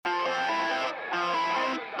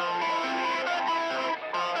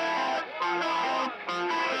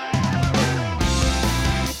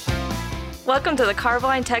Welcome to the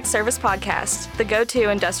Carboline Tech Service Podcast, the go-to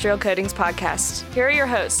industrial coatings podcast. Here are your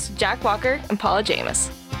hosts, Jack Walker and Paula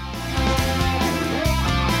James.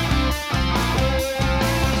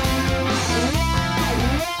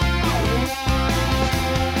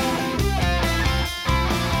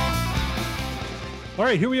 All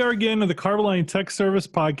right, here we are again with the Carboline Tech Service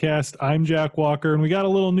Podcast. I'm Jack Walker, and we got a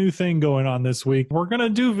little new thing going on this week. We're going to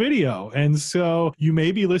do video, and so you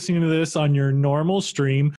may be listening to this on your normal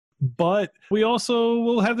stream, but we also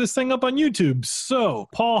will have this thing up on YouTube. So,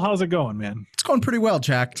 Paul, how's it going, man? It's going pretty well,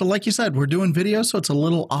 Jack. So like you said, we're doing video, so it's a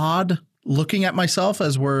little odd looking at myself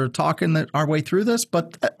as we're talking our way through this,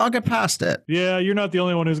 but I'll get past it. Yeah, you're not the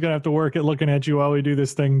only one who's going to have to work at looking at you while we do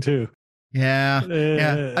this thing, too.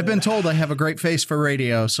 Yeah. I've been told I have a great face for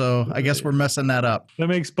radio, so I guess we're messing that up. That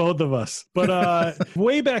makes both of us. But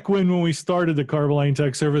way back when we started the Carboline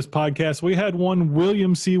Tech Service Podcast, we had one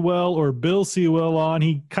William Sewell or Bill Sewell on.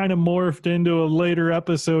 He kind of morphed into a later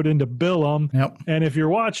episode into Billum. Yep. And if you're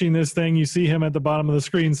watching this thing, you see him at the bottom of the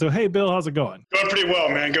screen. So, hey, Bill, how's it going? Going pretty well,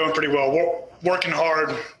 man. Going pretty well. Working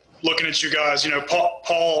hard, looking at you guys. You know, Paul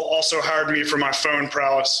also hired me for my phone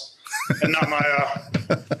prowess. And not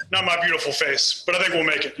my beautiful face, but I think we'll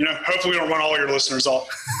make it. You know, hopefully we don't run all your listeners off.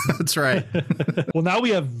 That's right. Well, now we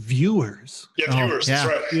have viewers. Yeah, viewers. Yeah.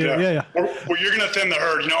 That's right. Yeah. Well, you're going to thin the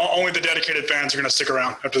herd. You know, only the dedicated fans are going to stick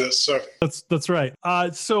around after this. So That's right.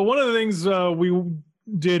 So one of the things we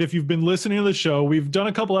did, if you've been listening to the show, we've done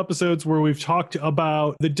a couple episodes where we've talked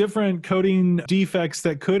about the different coating defects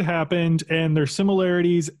that could happen and their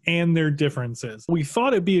similarities and their differences. We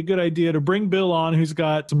thought it'd be a good idea to bring Bill on, who's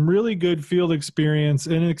got some really good field experience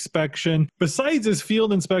in inspection. Besides his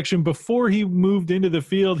field inspection, before he moved into the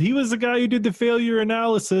field, he was the guy who did the failure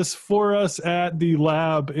analysis for us at the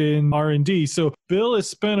lab in R&D. So Bill has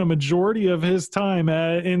spent a majority of his time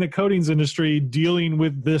in the coatings industry dealing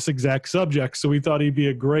with this exact subject. So we thought he'd be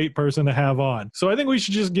a great person to have on. So I think we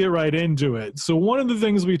should just get right into it. So one of the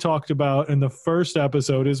things we talked about in the first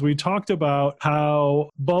episode is we talked about how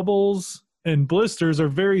bubbles and blisters are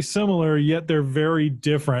very similar, yet they're very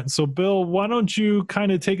different. So Bill, why don't you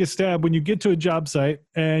kind of take a stab when you get to a job site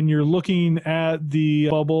and you're looking at the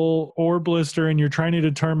bubble or blister and you're trying to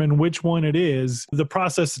determine which one it is, the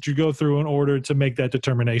process that you go through in order to make that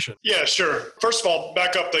determination. Yeah, sure. First of all,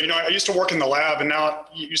 back up though. You know, I used to work in the lab, and now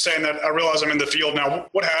you're saying that I realize I'm in the field now.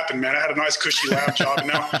 What happened, man? I had a nice cushy lab job, and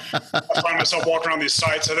now I find myself walking around these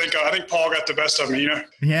sites. I think Paul got the best of me, you know?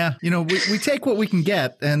 Yeah. You know, we take what we can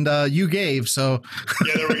get, and you gave. So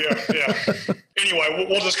yeah, there we go. Yeah. Anyway,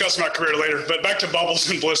 we'll discuss my career later. But back to bubbles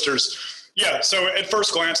and blisters. Yeah. So at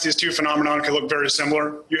first glance, these two phenomena can look very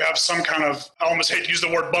similar. You have some kind of, I almost hate to use the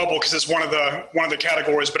word bubble because it's one of the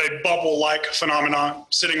categories, but a bubble-like phenomenon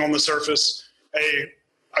sitting on the surface,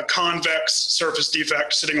 a convex surface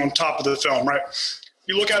defect sitting on top of the film. Right.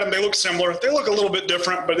 You look at them; they look similar. They look a little bit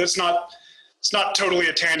different, but it's not totally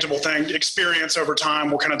a tangible thing. Experience over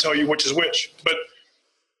time will kind of tell you which is which, but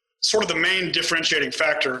sort of the main differentiating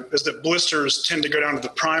factor is that blisters tend to go down to the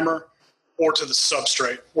primer or to the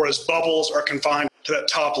substrate, whereas bubbles are confined to that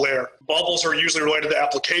top layer. Bubbles are usually related to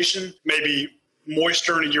application, maybe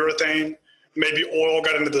moisture in a urethane, maybe oil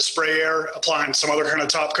got into the spray air, applying some other kind of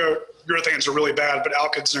top coat. Urethanes are really bad, but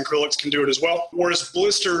alkyds and acrylics can do it as well. Whereas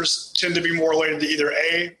blisters tend to be more related to either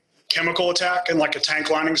A, chemical attack in like a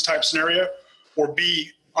tank linings type scenario, or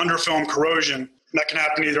B, underfilm corrosion. And that can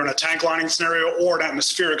happen either in a tank lining scenario or an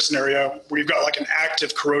atmospheric scenario where you've got like an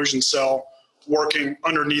active corrosion cell working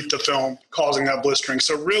underneath the film, causing that blistering.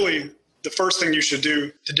 So really, the first thing you should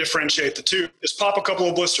do to differentiate the two is pop a couple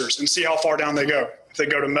of blisters and see how far down they go. If they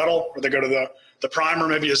go to metal or they go to the primer,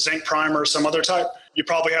 maybe a zinc primer or some other type, you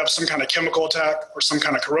probably have some kind of chemical attack or some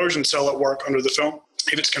kind of corrosion cell at work under the film.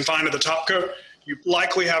 If it's confined to the top coat, you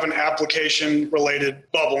likely have an application-related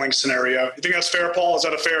bubbling scenario. You think that's fair, Paul? Is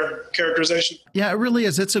that a fair characterization? yeah, it really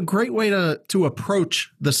is. It's a great way to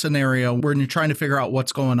approach the scenario when you're trying to figure out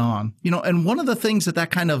what's going on. You know, and one of the things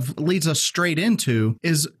that kind of leads us straight into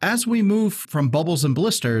is as we move from bubbles and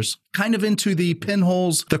blisters kind of into the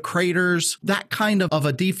pinholes, the craters, that kind of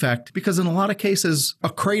a defect, because in a lot of cases, a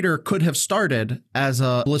crater could have started as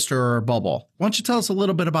a blister or a bubble. Why don't you tell us a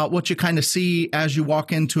little bit about what you kind of see as you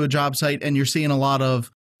walk into a job site and you're seeing a lot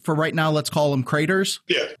of, for right now, let's call them craters?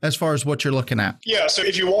 Yeah. As far as what you're looking at. Yeah, so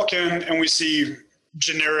if you walk in and we see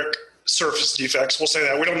generic surface defects, we'll say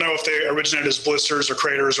that. We don't know if they originate as blisters or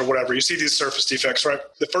craters or whatever. You see these surface defects, right?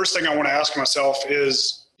 The first thing I want to ask myself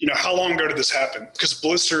is, you know, how long ago did this happen? Because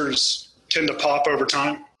blisters tend to pop over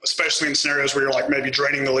time, especially in scenarios where you're like maybe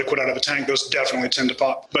draining the liquid out of a tank. Those definitely tend to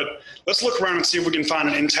pop. But let's look around and see if we can find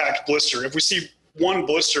an intact blister. If we see one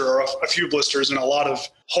blister or a few blisters in a lot of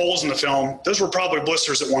holes in the film, those were probably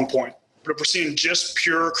blisters at one point. But if we're seeing just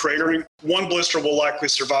pure cratering, one blister will likely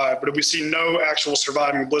survive. But if we see no actual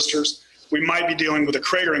surviving blisters, we might be dealing with a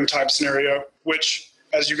cratering type scenario, which,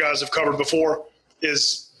 as you guys have covered before,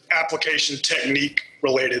 is application technique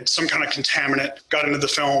related. Some kind of contaminant got into the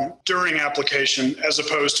film during application, as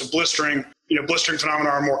opposed to blistering. Blistering phenomena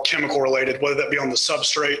are more chemical related, whether that be on the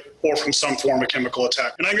substrate or from some form of chemical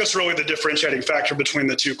attack. And I think that's really the differentiating factor between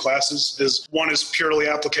the two classes is one is purely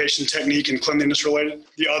application technique and cleanliness related.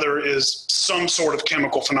 The other is some sort of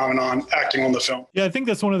chemical phenomenon acting on the film. Yeah, I think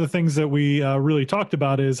that's one of the things that we really talked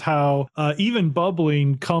about is how even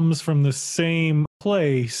bubbling comes from the same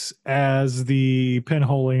place as the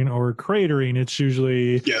pinholing or cratering. It's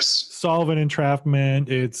usually solvent entrapment.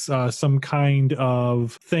 It's some kind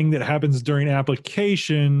of thing that happens during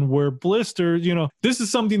application where blisters, this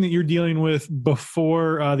is something that you're dealing with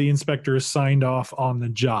before the inspector is signed off on the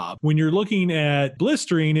job. When you're looking at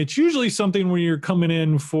blistering, it's usually something where you're coming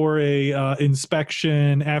in for a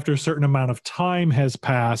inspection after a certain amount of time has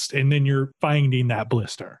passed, and then you're finding that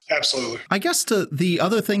blister. Absolutely. I guess the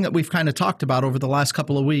other thing that we've kind of talked about over the last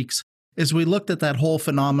couple of weeks is we looked at that whole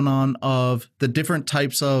phenomenon of the different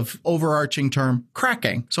types of overarching term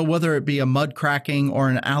cracking. So whether it be a mud cracking or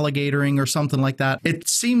an alligatoring or something like that, it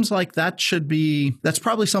seems like that's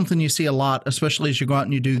probably something you see a lot, especially as you go out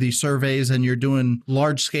and you do these surveys and you're doing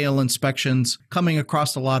large scale inspections, coming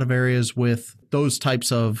across a lot of areas with those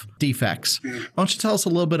types of defects. Why don't you tell us a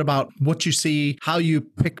little bit about what you see, how you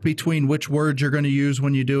pick between which words you're going to use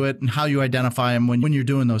when you do it, and how you identify them when you're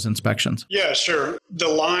doing those inspections? Yeah, sure. The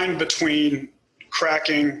line between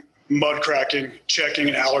cracking, mud cracking, checking,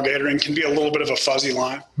 and alligatoring can be a little bit of a fuzzy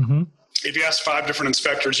line. Mm-hmm. If you ask 5 different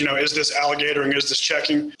inspectors, is this alligatoring, is this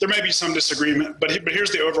checking? There may be some disagreement, but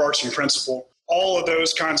here's the overarching principle. All of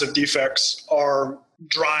those kinds of defects are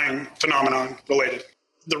drying phenomenon related.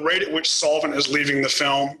 The rate at which solvent is leaving the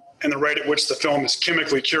film and the rate at which the film is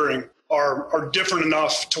chemically curing are different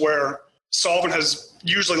enough to where solvent has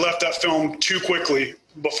usually left that film too quickly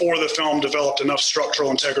before the film developed enough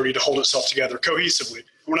structural integrity to hold itself together cohesively.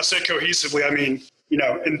 And when I say cohesively, I mean,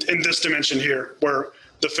 in this dimension here, where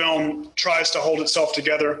the film tries to hold itself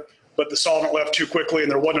together, but the solvent left too quickly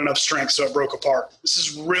and there wasn't enough strength, so it broke apart. This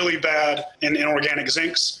is really bad in inorganic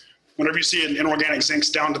zincs. Whenever you see an inorganic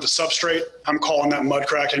zincs down to the substrate, I'm calling that mud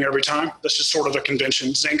cracking every time. That's just sort of a convention.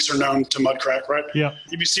 Zincs are known to mud crack, right? Yeah.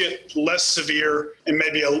 If you see it less severe and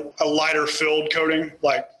maybe a lighter filled coating,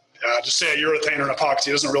 like just say a urethane or an epoxy,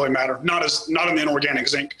 it doesn't really matter. Not in the inorganic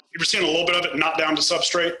zinc. If you're seeing a little bit of it not down to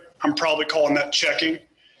substrate, I'm probably calling that checking.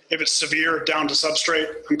 If it's severe down to substrate,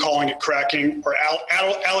 I'm calling it cracking. Or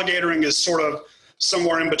alligatoring is sort of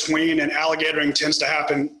somewhere in between, and alligatoring tends to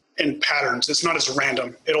happen in patterns. It's not as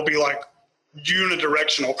random. It'll be like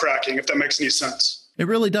unidirectional cracking, if that makes any sense. It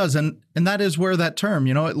really does. And that is where that term,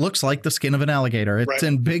 it looks like the skin of an alligator. It's right.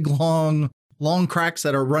 In big, long cracks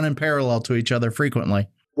that are running parallel to each other frequently.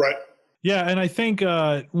 Right. Yeah, and I think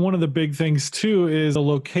one of the big things, too, is the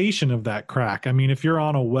location of that crack. I mean, if you're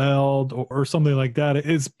on a weld or something like that,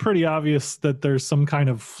 it's pretty obvious that there's some kind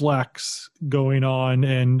of flex going on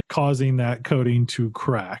and causing that coating to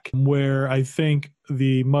crack, where I think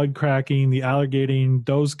the mud cracking, the alligating,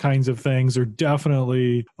 those kinds of things are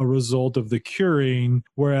definitely a result of the curing,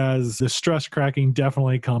 whereas the stress cracking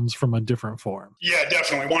definitely comes from a different form. Yeah,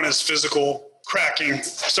 definitely. One is physical. Cracking,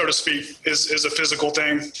 so to speak, is a physical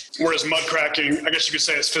thing, whereas mud cracking, I guess you could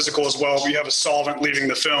say it's physical as well. You have a solvent leaving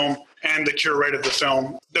the film and the cure rate of the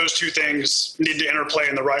film. Those two things need to interplay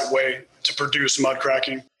in the right way to produce mud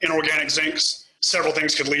cracking. Inorganic zincs, several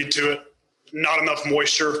things could lead to it. Not enough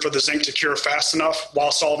moisture for the zinc to cure fast enough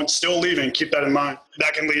while solvent's still leaving. Keep that in mind.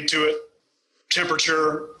 That can lead to it.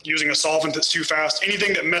 Temperature, using a solvent that's too fast,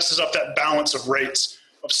 anything that messes up that balance of rates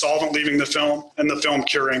of solvent leaving the film and the film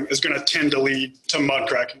curing is going to tend to lead to mud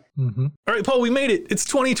cracking. Mm-hmm. All right, Paul, we made it. It's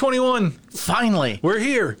 2021. Finally. We're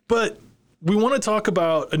here. But we want to talk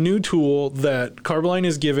about a new tool that Carboline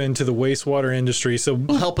has given to the wastewater industry. So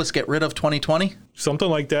will help us get rid of 2020?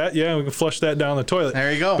 Something like that. Yeah, we can flush that down the toilet.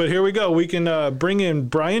 There you go. But here we go. We can bring in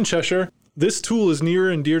Brian Cheshire. This tool is near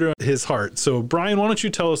and dear to his heart. So, Brian, why don't you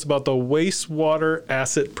tell us about the Wastewater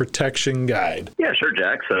Asset Protection Guide? Yeah, sure,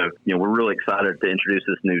 Jack. So, we're really excited to introduce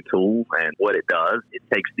this new tool. And what it does, it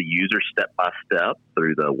takes the user step by step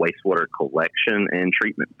through the wastewater collection and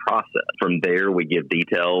treatment process. From there, we give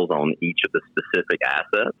details on each of the specific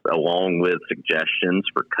assets, along with suggestions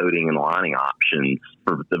for coating and lining options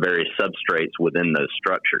for the various substrates within those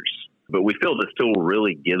structures. But we feel this tool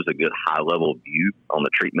really gives a good high-level view on the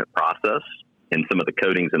treatment process. and some of the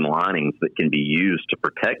coatings and linings that can be used to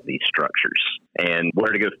protect these structures. And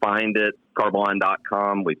where to go find it,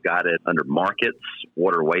 Carboline.com. We've got it under Markets,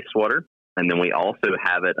 Water, Wastewater. And then we also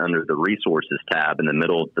have it under the Resources tab in the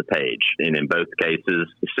middle of the page. And in both cases,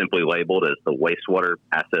 it's simply labeled as the Wastewater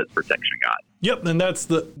Asset Protection Guide. Yep, and that's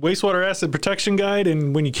the Wastewater Asset Protection Guide.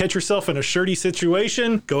 And when you catch yourself in a shirty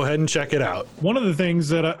situation, go ahead and check it out. One of the things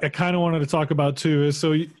that I kind of wanted to talk about too is,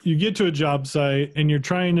 so you get to a job site and you're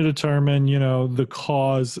trying to determine, the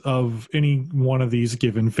cause of any one of these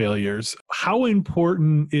given failures. How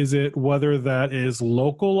important is it whether that is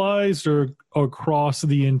localized or across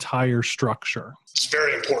the entire structure? It's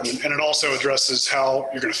very important, and it also addresses how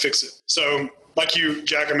you're going to fix it. So like you,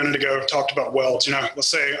 Jack, a minute ago talked about welds. Let's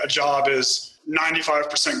say a job is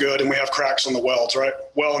 95% good and we have cracks on the welds, right?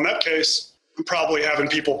 Well, in that case, I'm probably having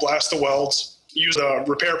people blast the welds, use a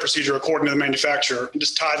repair procedure according to the manufacturer, and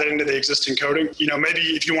just tie that into the existing coating. Maybe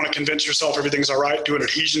if you want to convince yourself everything's all right, do an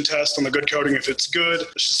adhesion test on the good coating. If it's good,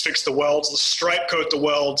 let's just fix the welds. Let's stripe coat the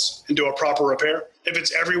welds and do a proper repair. If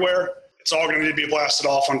it's everywhere, it's all going to need to be blasted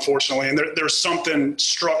off, unfortunately. And there's something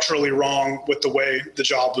structurally wrong with the way the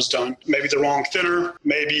job was done. Maybe the wrong thinner,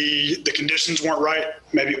 maybe the conditions weren't right,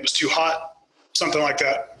 maybe it was too hot, something like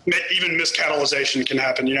that. Even miscatalyzation can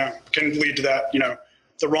happen, can lead to that,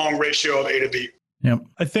 the wrong ratio of A to B. Yep.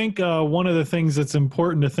 I think one of the things that's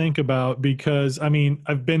important to think about, because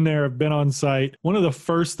I've been there, I've been on site. One of the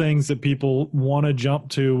first things that people want to jump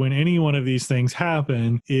to when any one of these things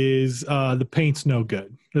happen is the paint's no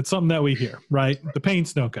good. That's something that we hear, right? The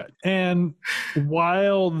paint's no good. And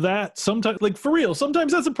while that sometimes, for real,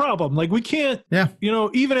 sometimes that's a problem. We can't,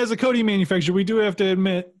 even as a coating manufacturer, we do have to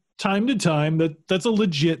admit time to time that that's a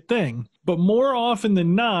legit thing. But more often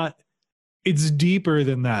than not, it's deeper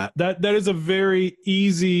than that. That is a very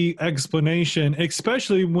easy explanation,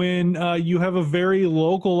 especially when you have a very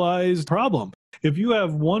localized problem. If you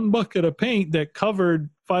have one bucket of paint that covered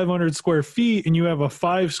 500 square feet and you have a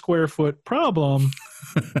 5 square foot problem,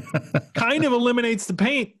 kind of eliminates the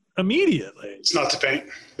paint immediately. It's not the paint.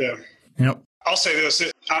 Yeah. Yep. I'll say this.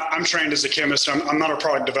 I'm trained as a chemist. I'm not a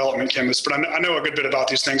product development chemist, but I know a good bit about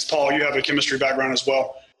these things. Paul, you have a chemistry background as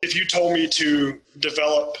well. If you told me to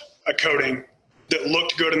develop a coating that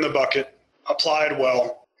looked good in the bucket, applied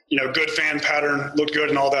well, good fan pattern, looked good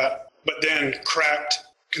and all that, but then cracked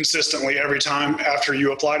consistently every time after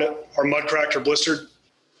you applied it, or mud cracked or blistered,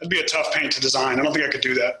 that'd be a tough paint to design. I don't think I could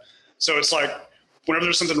do that. So it's like, whenever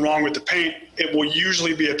there's something wrong with the paint, it will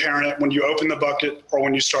usually be apparent when you open the bucket or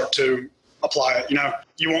when you start to apply it.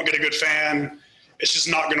 You won't get a good fan. It's just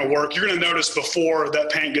not going to work. You're going to notice before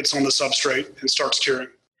that paint gets on the substrate and starts curing.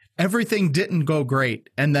 Everything didn't go great,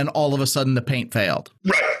 and then all of a sudden the paint failed.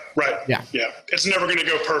 Right. Yeah. It's never going to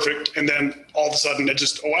go perfect, and then all of a sudden it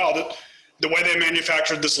just, the way they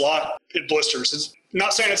manufactured this lot, it blisters. It's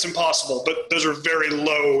not saying it's impossible, but those are very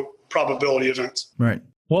low probability events. Right.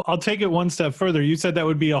 Well, I'll take it one step further. You said that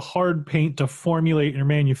would be a hard paint to formulate and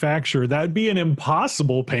manufacture. That would be an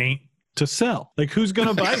impossible paint to sell. Who's going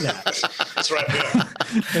to buy that? That's right. Yeah.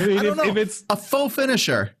 If it's a faux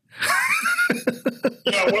finisher.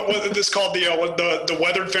 What this called the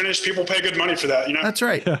weathered finish. People pay good money for that. That's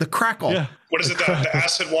right. Yeah. The crackle. Yeah. What is it? The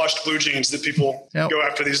acid washed blue jeans that people go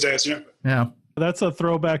after these days. Yeah. That's a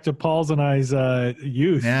throwback to Paul's and I's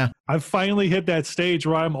youth. Yeah. I've finally hit that stage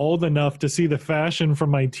where I'm old enough to see the fashion from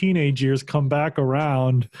my teenage years come back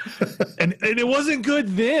around. and it wasn't good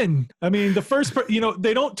then. The first,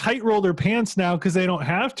 they don't tight roll their pants now because they don't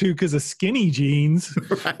have to because of skinny jeans.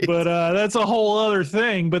 Right. But that's a whole other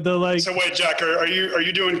thing. But So wait, Jack, are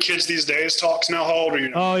you doing kids these days talks now? How old are you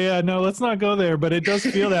now? Oh yeah, no, let's not go there. But it does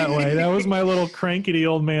feel that way. That was my little crankety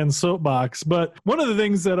old man soapbox. But one of the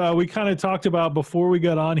things that we kind of talked about before we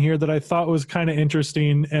got on here that I thought was kind of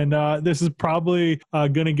interesting, and this is probably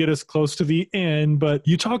going to get us close to the end, but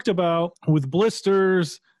you talked about with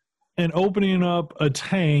blisters and opening up a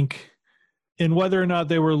tank and whether or not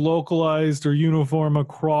they were localized or uniform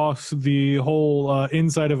across the whole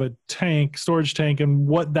inside of a tank, storage tank, and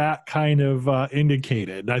what that kind of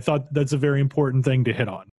indicated. I thought that's a very important thing to hit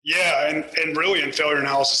on. Yeah, and really in failure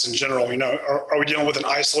analysis in general, are we dealing with an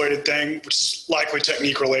isolated thing, which is likely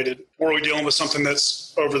technique related, or are we dealing with something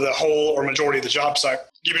that's over the whole or majority of the job site?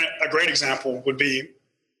 Giving a great example would be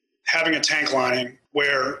having a tank lining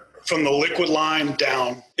where from the liquid line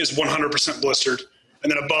down is 100% blistered,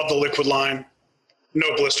 and then above the liquid line,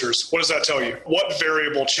 no blisters. What does that tell you? What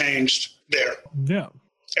variable changed there? Yeah.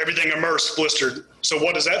 Everything immersed, blistered. So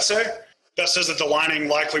what does that say? That says that the lining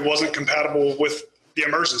likely wasn't compatible with the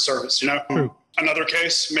immersion surface, True. Another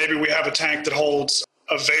case, maybe we have a tank that holds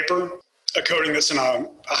a vapor, a coating that's in a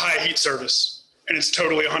high heat surface, and it's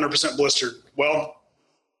totally 100% blistered. Well,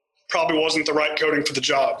 probably wasn't the right coating for the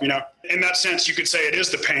job. In that sense, you could say it is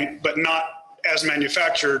the paint, but not as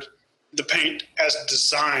manufactured. The paint as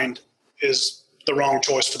designed is the wrong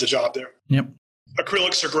choice for the job there. Yep.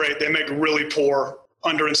 Acrylics are great. They make really poor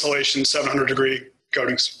under insulation 700 degree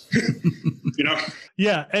coatings.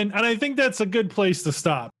 Yeah, and I think that's a good place to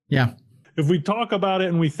stop. Yeah. If we talk about it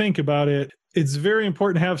and we think about it, it's very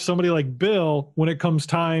important to have somebody like Bill when it comes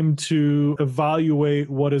time to evaluate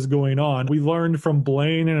what is going on. We learned from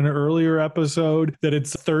Blaine in an earlier episode that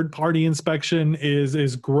it's third-party inspection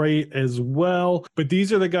is great as well. But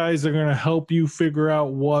these are the guys that are going to help you figure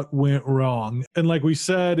out what went wrong. And like we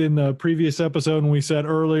said in the previous episode, and we said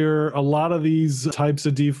earlier, a lot of these types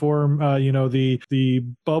of deform, the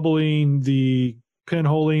bubbling, the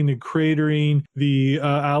pinholing, the cratering, the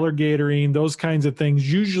alligatoring, those kinds of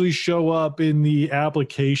things usually show up in the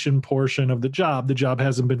application portion of the job. The job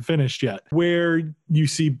hasn't been finished yet. Where you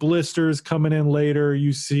see blisters coming in later,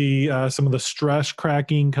 you see some of the stress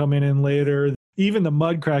cracking coming in later. Even the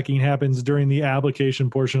mud cracking happens during the application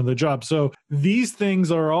portion of the job. So these things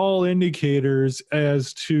are all indicators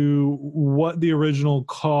as to what the original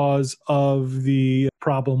cause of the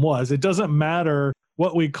problem was. It doesn't matter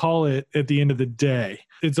what we call it at the end of the day.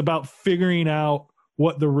 It's about figuring out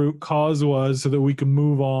what the root cause was so that we can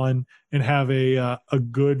move on and have a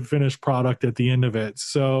good finished product at the end of it.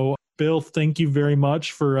 So Bill, thank you very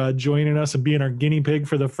much for joining us and being our guinea pig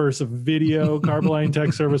for the first video Carboline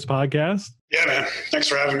Tech Service podcast. Yeah, man. Thanks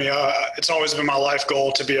for having me. It's always been my life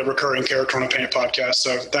goal to be a recurring character on a paint podcast.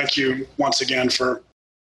 So thank you once again for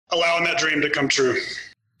allowing that dream to come true.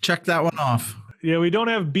 Check that one off. Yeah, we don't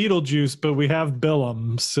have Beetlejuice, but we have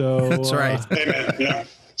Billum. So that's right. Hey, man. Yeah.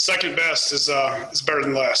 Second best is better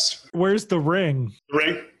than last. Where's the ring? The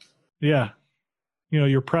ring? Yeah.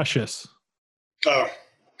 You're precious. Oh.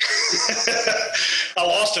 I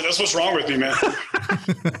lost it. That's what's wrong with me, man.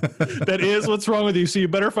 That is what's wrong with you. So you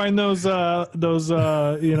better find those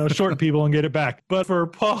short people and get it back. But for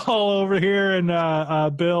Paul over here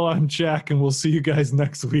and Bill, I'm Jack, and we'll see you guys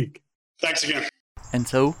next week. Thanks again. And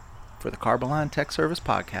so, for the Carboline Tech Service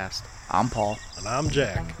podcast, I'm Paul. And I'm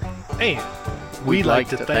Jack. And we'd like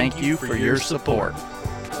to thank you for your support.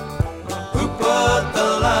 Who put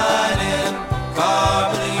the line in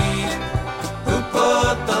Carboline? Who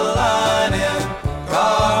put the line in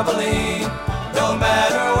Carboline? No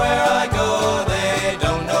matter where I go, they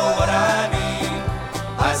don't know what I mean.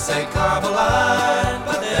 I say Carboline.